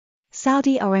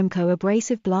Saudi Aramco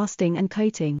abrasive blasting and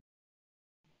coating.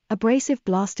 Abrasive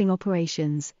blasting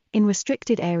operations. In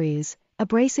restricted areas,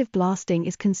 abrasive blasting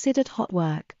is considered hot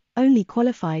work. Only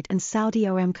qualified and Saudi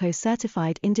Aramco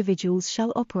certified individuals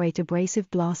shall operate abrasive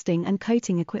blasting and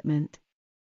coating equipment.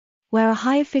 Wear a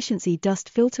high-efficiency dust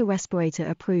filter respirator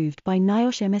approved by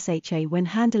NIOSH MSHA when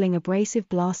handling abrasive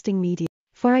blasting media.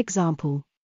 For example,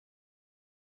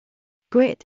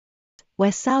 grit.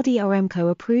 Wear Saudi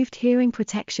Aramco approved hearing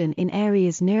protection in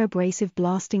areas near abrasive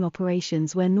blasting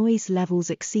operations where noise levels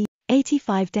exceed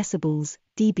 85 decibels,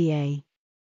 dBA.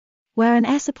 Wear an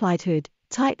air-supplied hood,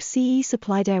 Type CE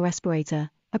supplied air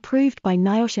respirator, approved by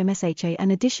NIOSH MSHA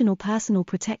and additional personal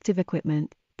protective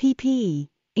equipment, PPE,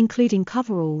 including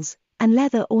coveralls, and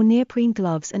leather or neoprene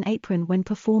gloves and apron when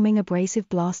performing abrasive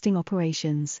blasting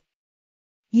operations.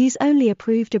 Use only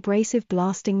approved abrasive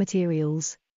blasting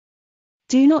materials.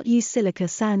 Do not use silica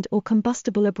sand or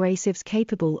combustible abrasives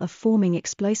capable of forming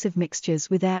explosive mixtures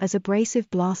with air as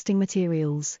abrasive blasting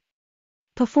materials.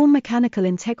 Perform mechanical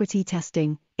integrity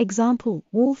testing, example,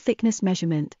 wall thickness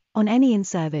measurement, on any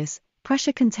in-service,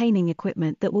 pressure-containing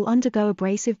equipment that will undergo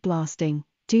abrasive blasting.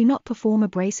 Do not perform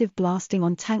abrasive blasting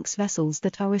on tanks vessels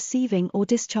that are receiving or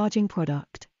discharging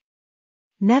product.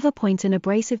 Never point an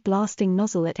abrasive blasting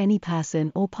nozzle at any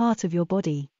person or part of your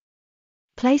body.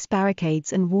 Place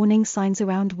barricades and warning signs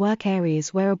around work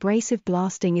areas where abrasive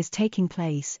blasting is taking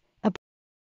place.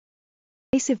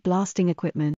 Abrasive blasting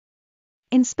equipment.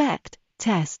 Inspect,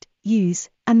 test, use,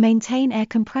 and maintain air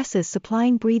compressors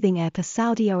supplying breathing air per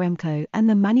Saudi Aramco and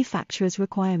the manufacturer's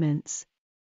requirements.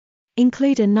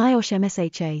 Include a NIOSH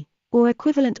MSHA, or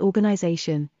equivalent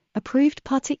organization, approved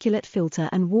particulate filter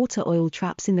and water oil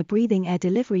traps in the breathing air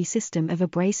delivery system of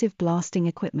abrasive blasting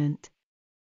equipment.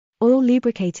 Oil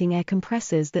lubricating air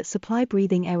compressors that supply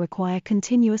breathing air require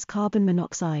continuous carbon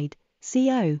monoxide,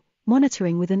 CO,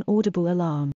 monitoring with an audible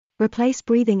alarm. Replace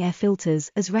breathing air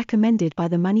filters as recommended by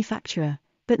the manufacturer,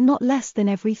 but not less than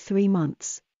every 3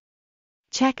 months.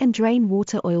 Check and drain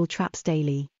water oil traps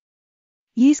daily.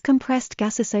 Use compressed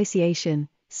gas association,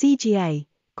 CGA,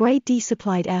 grade D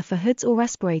supplied air for hoods or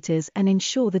respirators and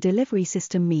ensure the delivery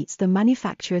system meets the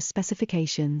manufacturer's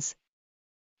specifications.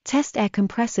 Test air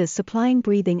compressors supplying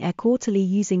breathing air quarterly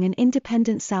using an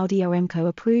independent Saudi Aramco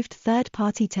approved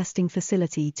third-party testing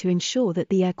facility to ensure that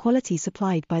the air quality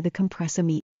supplied by the compressor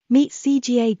meets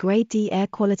CGA grade D air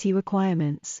quality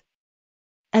requirements.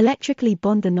 Electrically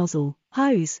bond the nozzle,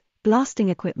 hose, blasting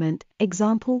equipment,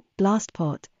 example, blast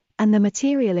pot, and the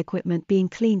material equipment being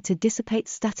cleaned to dissipate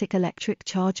static electric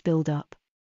charge buildup.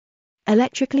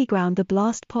 Electrically ground the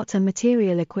blast pot and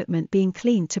material equipment being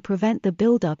cleaned to prevent the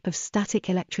buildup of static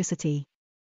electricity.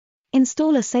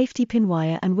 Install a safety pin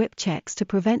wire and whip checks to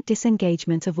prevent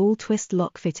disengagement of all twist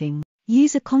lock fitting.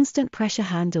 Use a constant pressure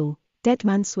handle,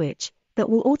 deadman switch, that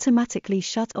will automatically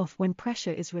shut off when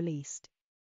pressure is released.